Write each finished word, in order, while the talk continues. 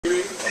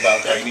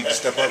about how you need to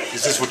step up?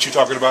 Is this what you're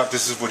talking about?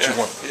 This is what you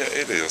want? Yeah,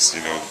 it is.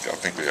 You know, I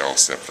think they all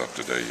stepped up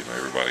today. You know,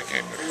 everybody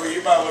came to play.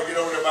 You might want to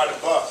get over there by the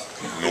bus.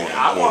 Knowing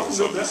the importance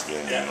of this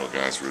game, you know,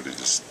 guys really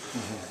just,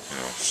 you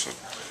know, so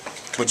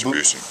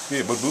contribution.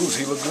 But Booz,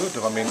 he looked good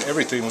though. I mean,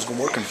 everything was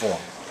working for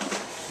him.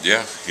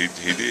 Yeah, he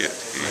did.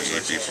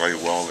 He played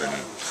well, and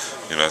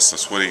you know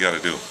that's what he got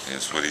to do.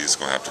 It's what he's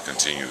going to have to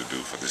continue to do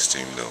for this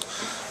team to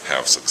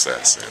have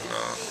success. And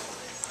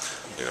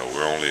you know,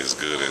 we're only as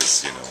good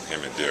as him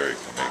and Derek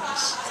can make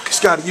us.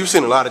 Scottie, you've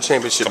seen a lot of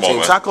championship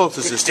teams. How close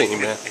is this team,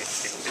 man?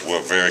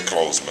 We're very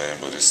close, man,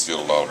 but it's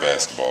still a lot of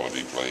basketball to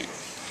be played.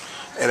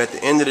 And at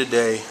the end of the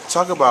day,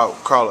 talk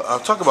about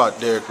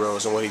Derrick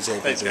Rose and what he's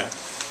able to do.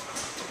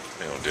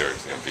 You know,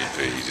 Derek's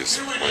MVP. He just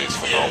plays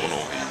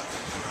phenomenal.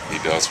 He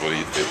does what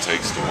it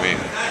takes to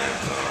win. And,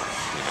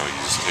 you know, you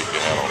just take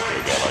your hat off to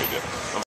a guy like that.